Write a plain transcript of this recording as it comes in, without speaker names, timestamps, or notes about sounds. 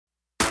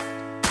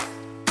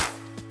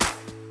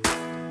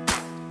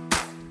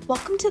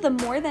Welcome to the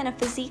More Than a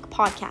Physique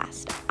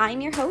podcast. I'm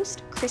your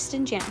host,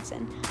 Kristen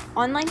Jansen,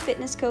 online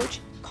fitness coach,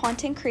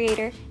 content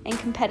creator, and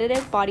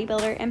competitive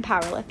bodybuilder and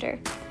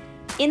powerlifter.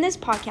 In this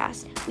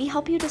podcast, we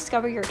help you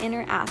discover your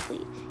inner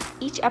athlete.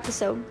 Each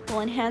episode will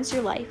enhance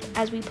your life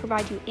as we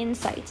provide you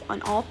insights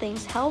on all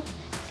things health,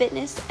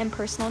 fitness, and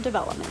personal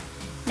development.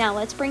 Now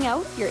let's bring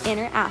out your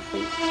inner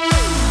athlete.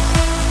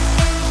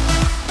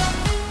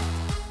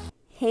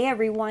 Hey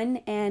everyone,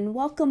 and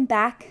welcome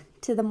back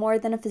to the More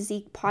Than a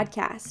Physique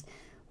podcast,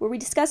 where we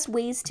discuss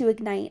ways to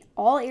ignite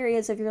all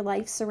areas of your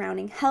life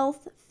surrounding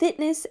health,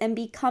 fitness, and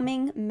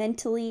becoming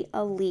mentally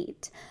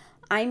elite.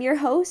 I'm your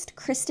host,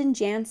 Kristen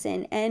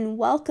Jansen, and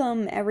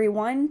welcome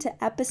everyone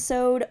to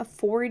episode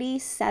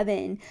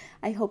 47.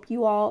 I hope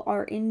you all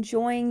are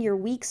enjoying your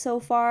week so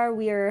far.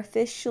 We are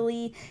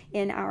officially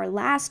in our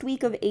last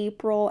week of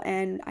April,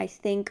 and I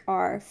think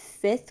our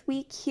 5th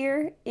week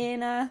here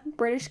in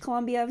British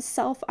Columbia of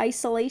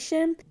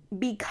self-isolation.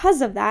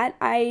 Because of that,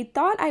 I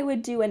thought I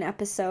would do an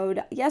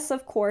episode. Yes,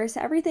 of course,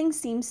 everything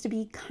seems to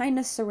be kind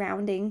of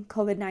surrounding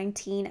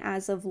COVID-19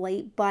 as of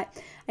late, but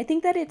I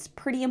think that it's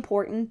pretty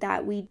important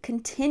that we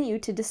continue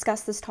to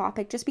discuss this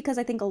topic just because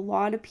I think a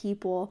lot of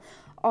people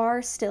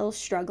are still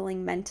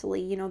struggling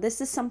mentally. You know,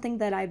 this is something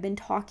that I've been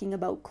talking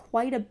about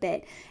quite a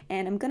bit,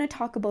 and I'm going to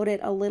talk about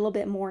it a little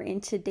bit more in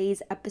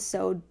today's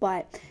episode,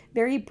 but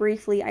very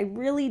briefly, I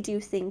really do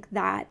think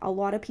that a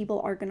lot of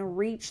people are going to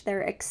reach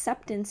their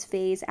acceptance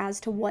phase as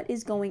to what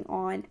is going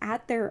on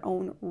at their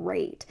own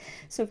rate.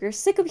 So if you're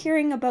sick of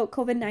hearing about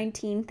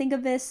COVID-19, think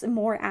of this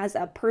more as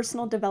a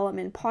personal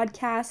development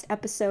podcast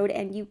episode,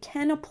 and you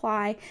can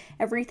apply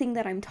everything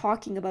that I'm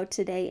talking about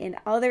today in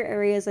other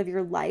areas of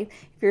your life.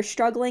 If you're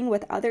struggling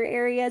with other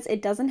areas,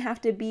 it doesn't have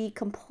to be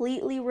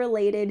completely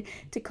related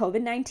to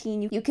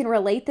COVID-19. You can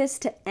relate this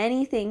to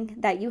anything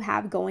that you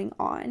have going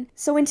on.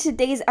 So in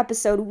today's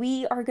episode,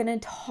 we are going to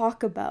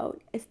talk about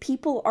if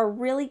people are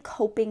really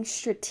coping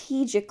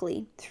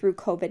strategically through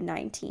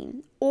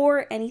COVID-19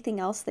 or anything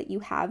else that you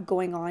have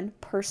going on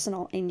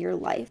personal in your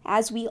life.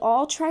 As we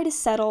all try to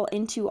settle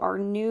into our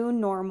new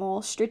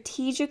normal,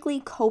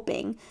 strategically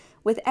coping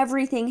with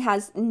everything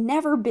has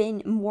never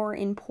been more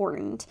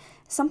important.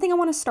 Something I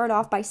want to start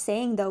off by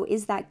saying, though,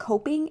 is that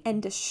coping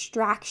and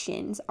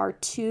distractions are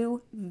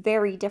two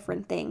very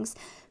different things.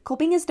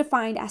 Coping is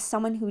defined as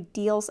someone who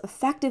deals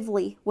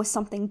effectively with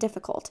something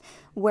difficult,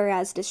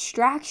 whereas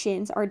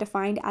distractions are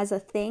defined as a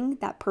thing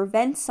that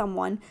prevents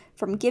someone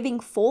from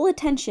giving full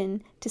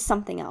attention to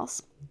something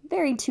else.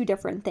 Very two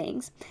different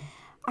things.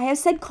 I have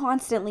said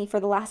constantly for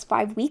the last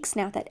 5 weeks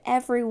now that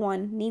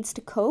everyone needs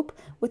to cope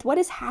with what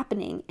is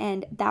happening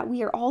and that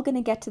we are all going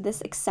to get to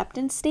this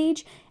acceptance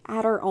stage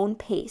at our own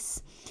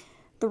pace.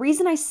 The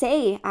reason I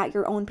say at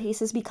your own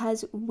pace is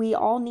because we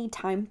all need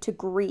time to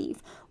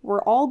grieve.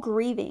 We're all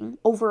grieving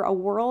over a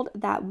world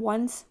that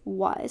once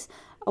was,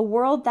 a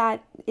world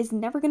that is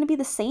never going to be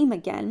the same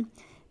again.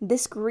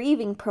 This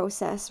grieving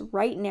process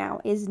right now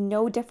is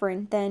no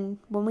different than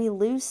when we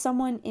lose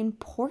someone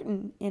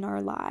important in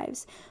our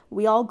lives.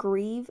 We all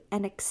grieve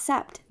and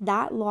accept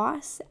that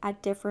loss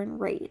at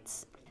different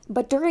rates.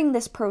 But during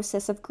this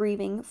process of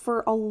grieving,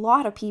 for a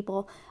lot of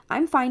people,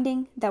 I'm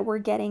finding that we're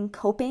getting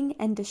coping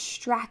and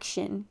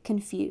distraction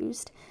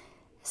confused.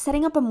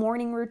 Setting up a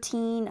morning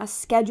routine, a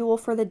schedule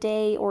for the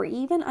day, or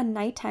even a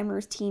nighttime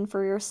routine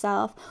for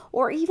yourself,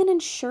 or even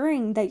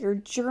ensuring that you're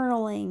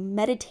journaling,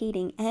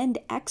 meditating, and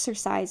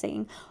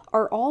exercising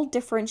are all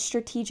different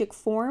strategic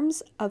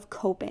forms of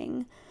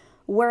coping.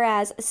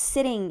 Whereas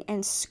sitting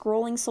and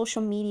scrolling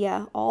social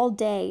media all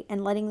day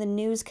and letting the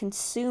news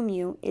consume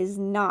you is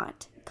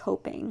not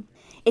coping.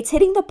 It's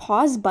hitting the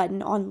pause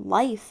button on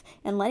life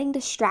and letting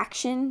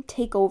distraction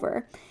take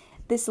over.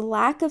 This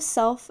lack of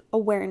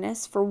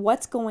self-awareness for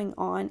what's going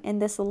on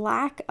and this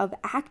lack of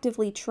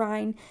actively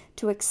trying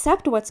to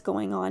accept what's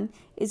going on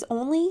is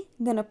only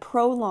going to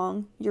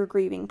prolong your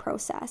grieving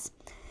process.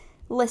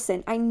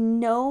 Listen, I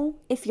know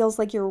it feels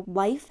like your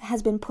life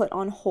has been put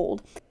on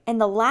hold, and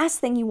the last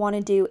thing you want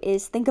to do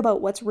is think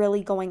about what's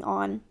really going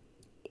on.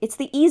 It's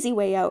the easy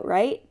way out,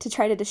 right? To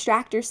try to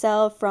distract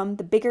yourself from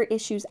the bigger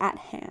issues at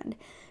hand.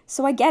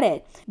 So I get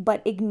it,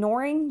 but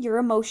ignoring your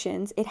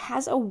emotions, it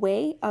has a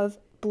way of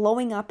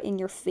blowing up in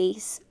your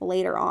face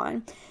later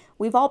on.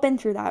 We've all been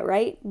through that,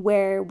 right?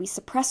 Where we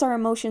suppress our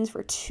emotions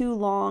for too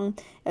long.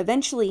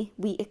 Eventually,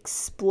 we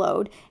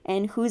explode.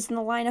 And who's in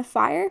the line of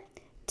fire?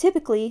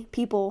 Typically,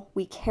 people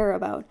we care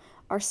about,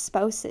 our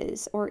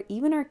spouses, or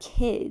even our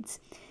kids.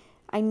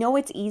 I know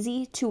it's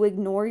easy to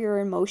ignore your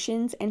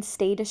emotions and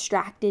stay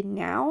distracted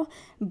now,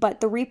 but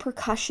the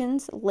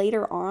repercussions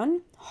later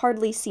on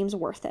hardly seems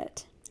worth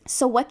it.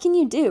 So what can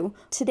you do?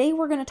 Today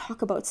we're going to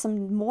talk about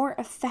some more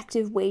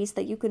effective ways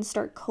that you can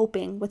start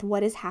coping with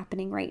what is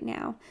happening right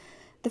now.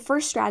 The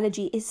first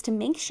strategy is to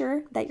make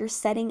sure that you're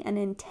setting an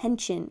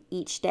intention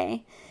each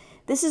day.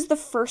 This is the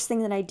first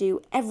thing that I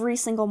do every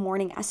single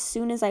morning as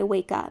soon as I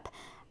wake up.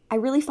 I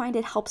really find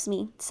it helps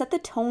me set the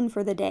tone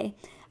for the day.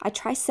 I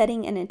try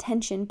setting an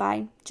intention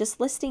by just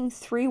listing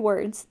 3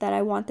 words that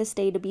I want this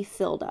day to be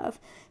filled of.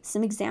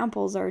 Some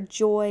examples are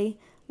joy,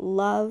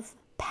 love,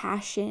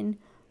 passion,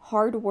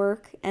 hard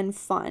work, and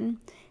fun.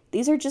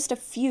 These are just a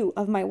few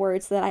of my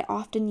words that I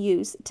often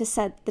use to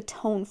set the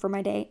tone for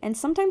my day, and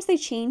sometimes they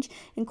change,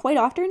 and quite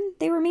often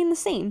they remain the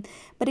same,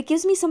 but it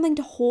gives me something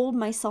to hold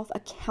myself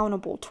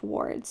accountable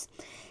towards.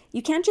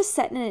 You can't just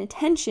set an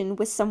intention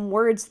with some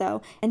words,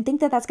 though, and think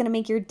that that's going to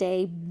make your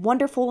day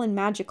wonderful and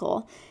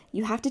magical.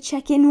 You have to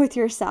check in with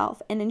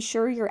yourself and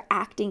ensure you're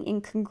acting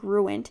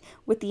incongruent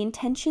with the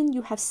intention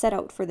you have set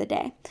out for the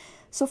day.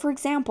 So for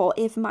example,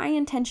 if my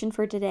intention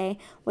for today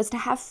was to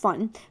have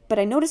fun, but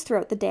I notice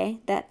throughout the day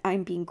that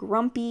I'm being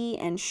grumpy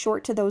and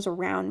short to those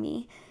around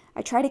me,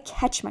 I try to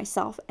catch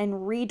myself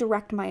and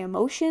redirect my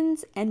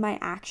emotions and my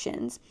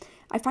actions.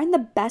 I find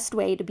the best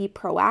way to be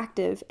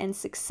proactive and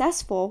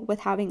successful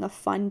with having a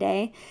fun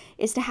day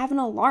is to have an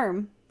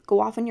alarm go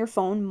off on your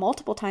phone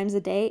multiple times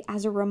a day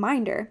as a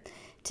reminder.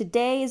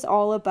 Today is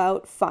all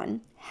about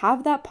fun.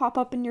 Have that pop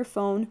up in your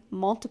phone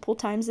multiple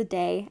times a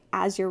day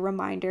as your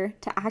reminder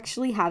to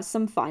actually have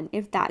some fun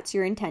if that's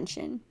your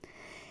intention.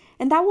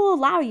 And that will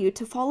allow you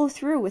to follow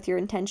through with your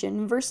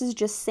intention versus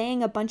just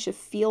saying a bunch of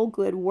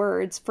feel-good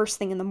words first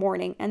thing in the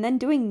morning and then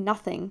doing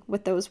nothing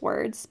with those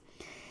words.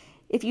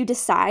 If you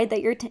decide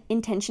that your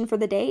intention for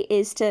the day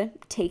is to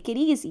take it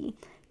easy,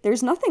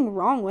 there's nothing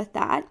wrong with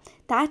that.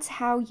 That's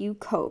how you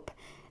cope.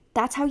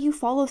 That's how you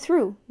follow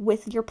through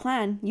with your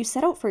plan you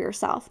set out for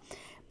yourself.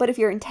 But if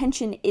your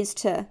intention is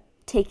to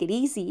take it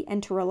easy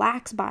and to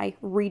relax by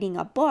reading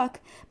a book,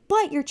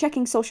 but you're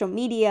checking social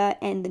media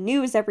and the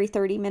news every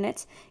 30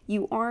 minutes,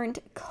 you aren't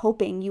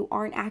coping. You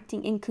aren't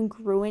acting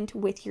incongruent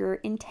with your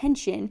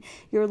intention.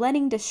 You're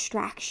letting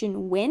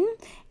distraction win,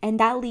 and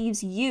that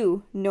leaves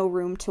you no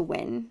room to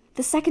win.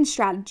 The second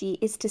strategy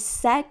is to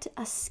set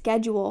a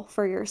schedule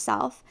for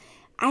yourself.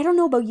 I don't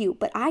know about you,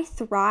 but I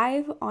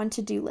thrive on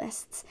to-do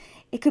lists.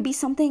 It could be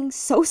something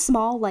so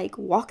small like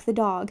walk the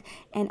dog,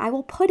 and I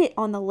will put it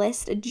on the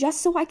list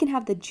just so I can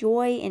have the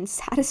joy and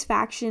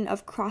satisfaction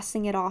of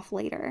crossing it off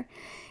later.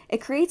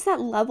 It creates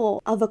that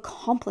level of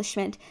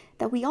accomplishment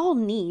that we all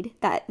need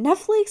that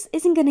Netflix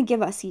isn't going to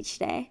give us each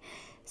day.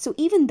 So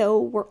even though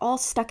we're all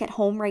stuck at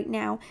home right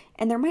now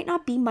and there might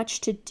not be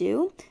much to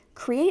do,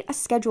 create a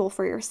schedule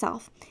for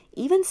yourself.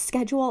 Even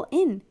schedule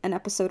in an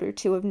episode or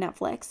two of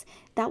Netflix.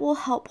 That will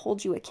help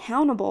hold you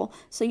accountable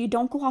so you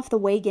don't go off the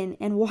wagon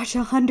and watch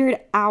 100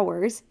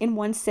 hours in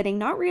one sitting,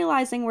 not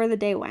realizing where the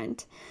day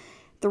went.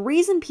 The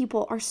reason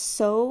people are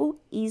so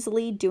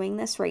easily doing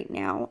this right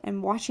now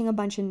and watching a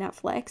bunch of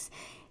Netflix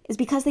is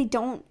because they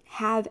don't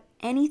have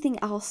anything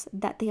else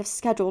that they have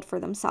scheduled for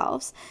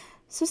themselves.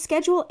 So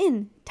schedule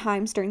in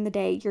times during the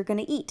day you're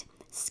going to eat.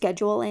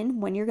 Schedule in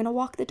when you're going to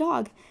walk the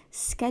dog.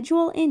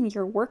 Schedule in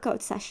your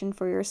workout session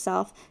for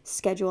yourself.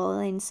 Schedule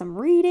in some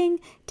reading,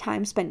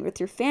 time spent with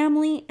your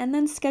family, and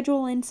then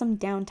schedule in some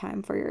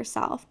downtime for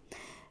yourself.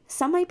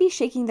 Some might be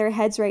shaking their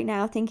heads right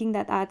now thinking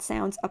that that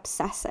sounds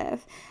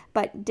obsessive,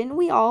 but didn't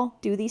we all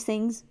do these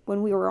things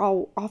when we were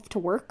all off to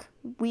work?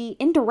 We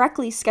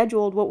indirectly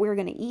scheduled what we were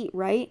going to eat,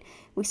 right?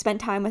 We spent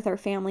time with our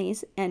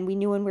families and we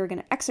knew when we were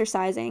going to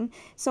exercising.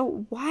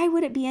 So why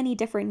would it be any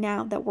different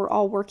now that we're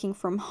all working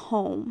from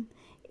home?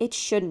 It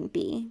shouldn't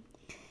be.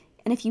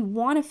 And if you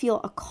want to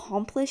feel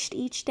accomplished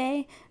each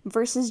day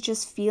versus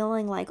just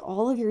feeling like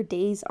all of your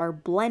days are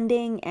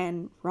blending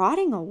and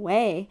rotting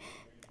away,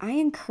 I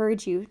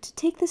encourage you to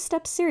take this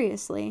step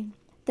seriously.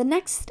 The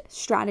next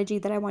strategy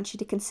that I want you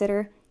to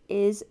consider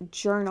is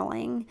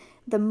journaling,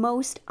 the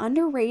most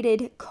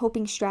underrated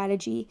coping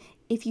strategy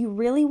if you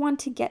really want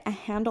to get a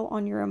handle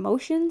on your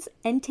emotions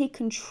and take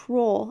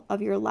control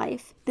of your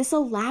life. This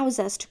allows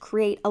us to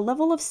create a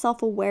level of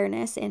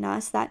self-awareness in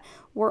us that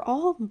we're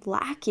all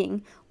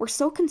lacking. We're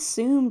so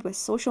consumed with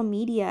social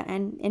media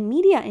and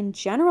media in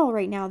general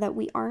right now that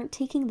we aren't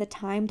taking the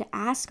time to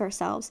ask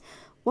ourselves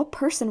what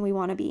person we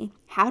want to be.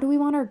 How do we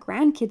want our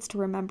grandkids to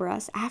remember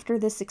us after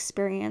this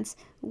experience?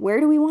 Where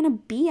do we want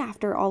to be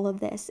after all of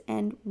this?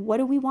 And what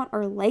do we want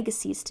our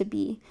legacies to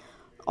be?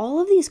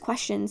 All of these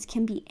questions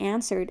can be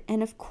answered,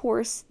 and of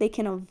course, they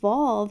can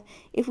evolve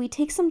if we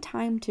take some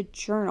time to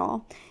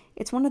journal.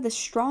 It's one of the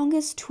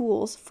strongest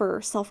tools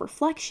for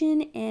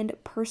self-reflection and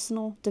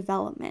personal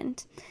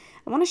development.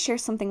 I want to share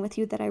something with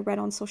you that I read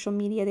on social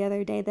media the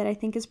other day that I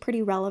think is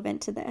pretty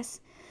relevant to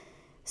this.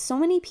 So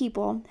many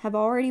people have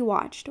already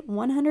watched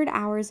 100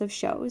 hours of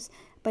shows,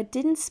 but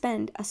didn't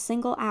spend a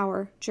single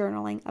hour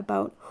journaling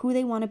about who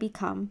they want to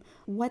become,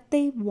 what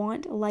they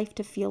want life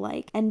to feel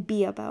like and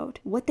be about,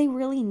 what they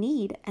really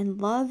need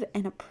and love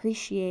and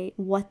appreciate,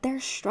 what they're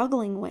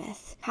struggling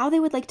with, how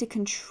they would like to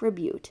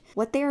contribute,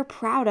 what they are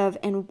proud of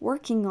and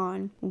working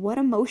on, what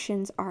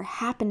emotions are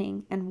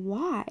happening and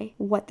why,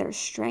 what their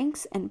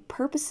strengths and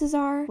purposes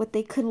are, what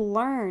they could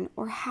learn,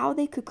 or how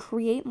they could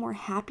create more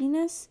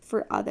happiness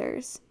for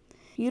others.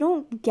 You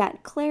don't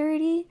get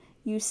clarity,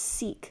 you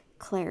seek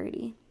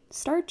clarity.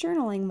 Start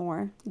journaling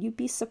more. You'd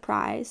be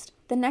surprised.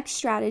 The next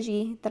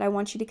strategy that I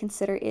want you to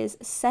consider is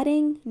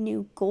setting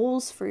new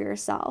goals for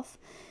yourself.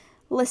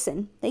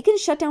 Listen, they can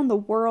shut down the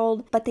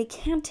world, but they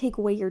can't take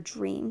away your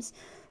dreams.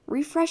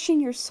 Refreshing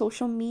your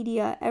social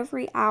media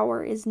every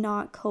hour is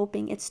not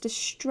coping. It's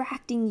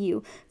distracting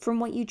you from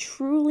what you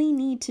truly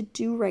need to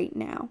do right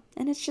now,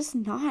 and it's just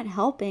not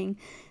helping.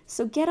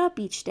 So get up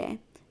each day,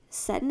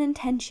 set an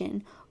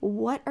intention.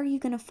 What are you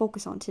going to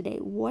focus on today?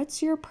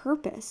 What's your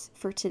purpose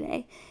for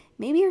today?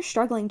 Maybe you're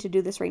struggling to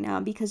do this right now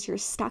because you're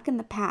stuck in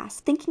the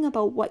past, thinking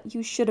about what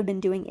you should have been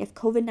doing if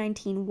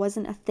COVID-19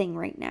 wasn't a thing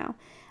right now.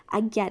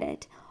 I get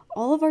it.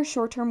 All of our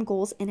short-term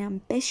goals and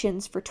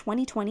ambitions for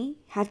 2020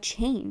 have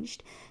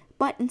changed.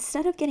 But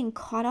instead of getting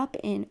caught up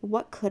in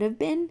what could have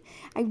been,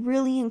 I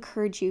really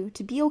encourage you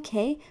to be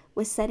okay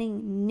with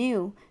setting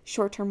new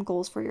short-term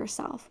goals for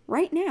yourself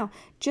right now,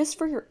 just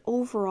for your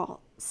overall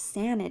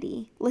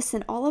sanity.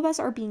 Listen, all of us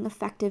are being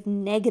affected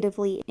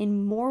negatively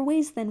in more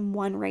ways than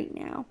one right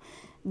now.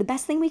 The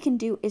best thing we can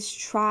do is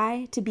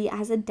try to be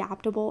as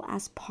adaptable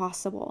as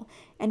possible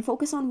and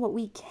focus on what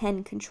we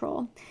can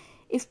control.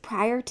 If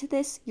prior to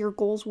this, your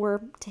goals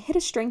were to hit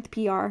a strength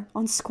PR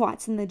on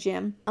squats in the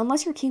gym,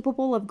 unless you're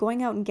capable of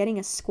going out and getting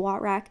a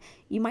squat rack,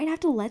 you might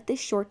have to let this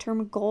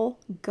short-term goal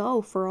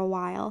go for a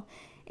while.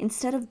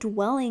 Instead of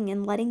dwelling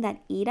and letting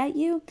that eat at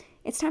you,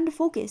 it's time to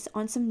focus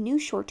on some new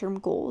short-term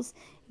goals.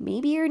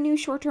 Maybe your new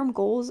short-term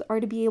goals are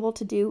to be able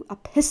to do a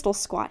pistol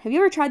squat. Have you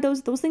ever tried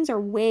those? Those things are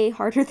way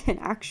harder than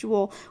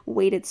actual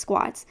weighted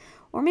squats.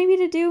 Or maybe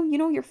to do,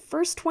 your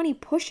first 20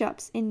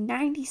 push-ups in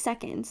 90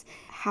 seconds.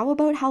 How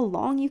about how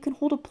long you can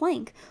hold a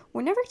plank?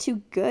 We're never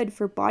too good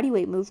for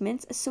bodyweight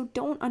movements, so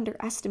don't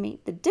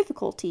underestimate the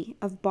difficulty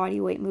of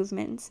bodyweight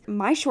movements.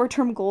 My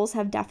short-term goals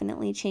have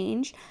definitely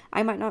changed.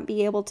 I might not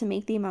be able to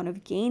make the amount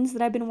of gains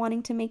that I've been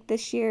wanting to make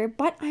this year,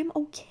 but I'm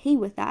okay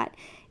with that.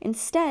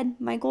 Instead,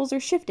 my goals are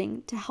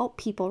shifting to help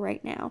people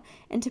right now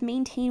and to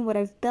maintain what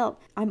I've built.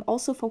 I'm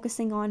also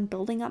focusing on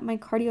building up my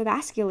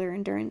cardiovascular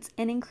endurance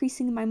and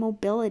increasing my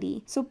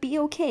mobility. So be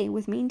okay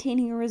with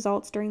maintaining your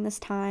results during this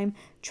time.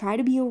 Try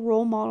to be a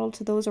role model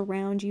to those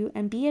around you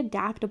and be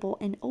adaptable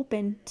and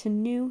open to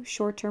new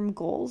short-term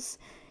goals.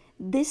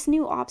 This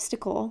new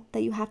obstacle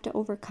that you have to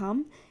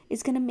overcome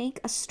is going to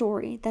make a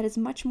story that is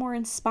much more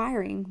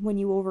inspiring when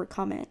you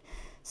overcome it.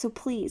 So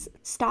please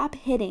stop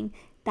hitting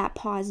that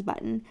pause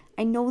button.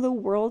 I know the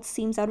world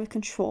seems out of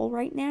control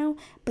right now,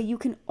 but you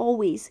can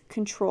always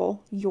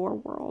control your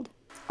world.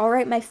 All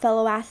right, my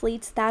fellow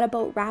athletes, that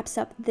about wraps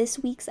up this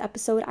week's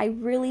episode. I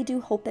really do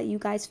hope that you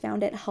guys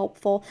found it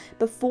helpful.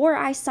 Before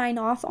I sign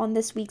off on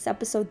this week's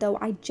episode, though,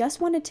 I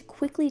just wanted to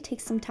quickly take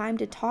some time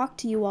to talk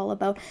to you all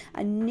about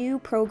a new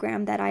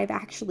program that I've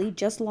actually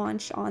just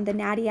launched on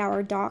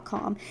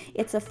thenattyhour.com.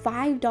 It's a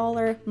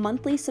 $5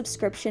 monthly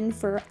subscription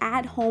for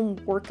at-home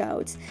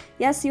workouts.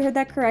 Yes, you heard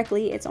that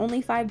correctly. It's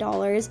only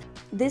 $5.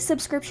 This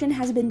subscription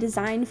has been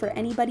designed for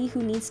anybody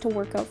who needs to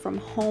work out from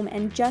home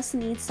and just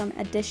needs some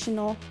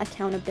additional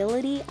accountability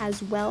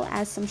as well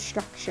as some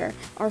structure.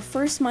 Our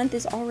first month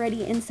is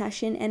already in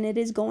session and it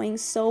is going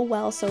so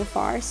well so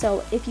far.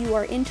 So if you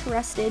are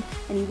interested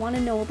and you want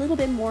to know a little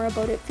bit more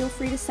about it, feel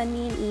free to send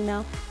me an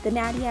email,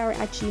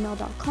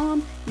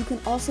 thenattyhour@gmail.com. You can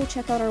also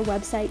check out our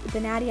website,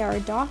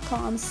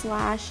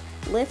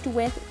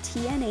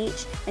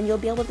 thenattyhour.com/liftwithtnh, and you'll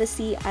be able to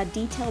see a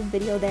detailed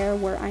video there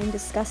where I'm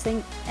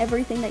discussing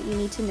everything that you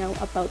need to know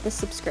about the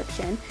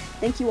subscription.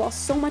 Thank you all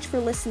so much for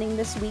listening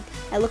this week.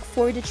 I look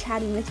forward to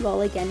chatting with you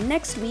all again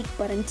next week,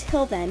 but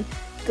until then,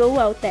 go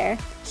out there,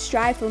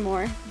 strive for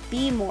more,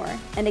 be more,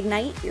 and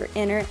ignite your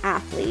inner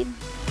athlete.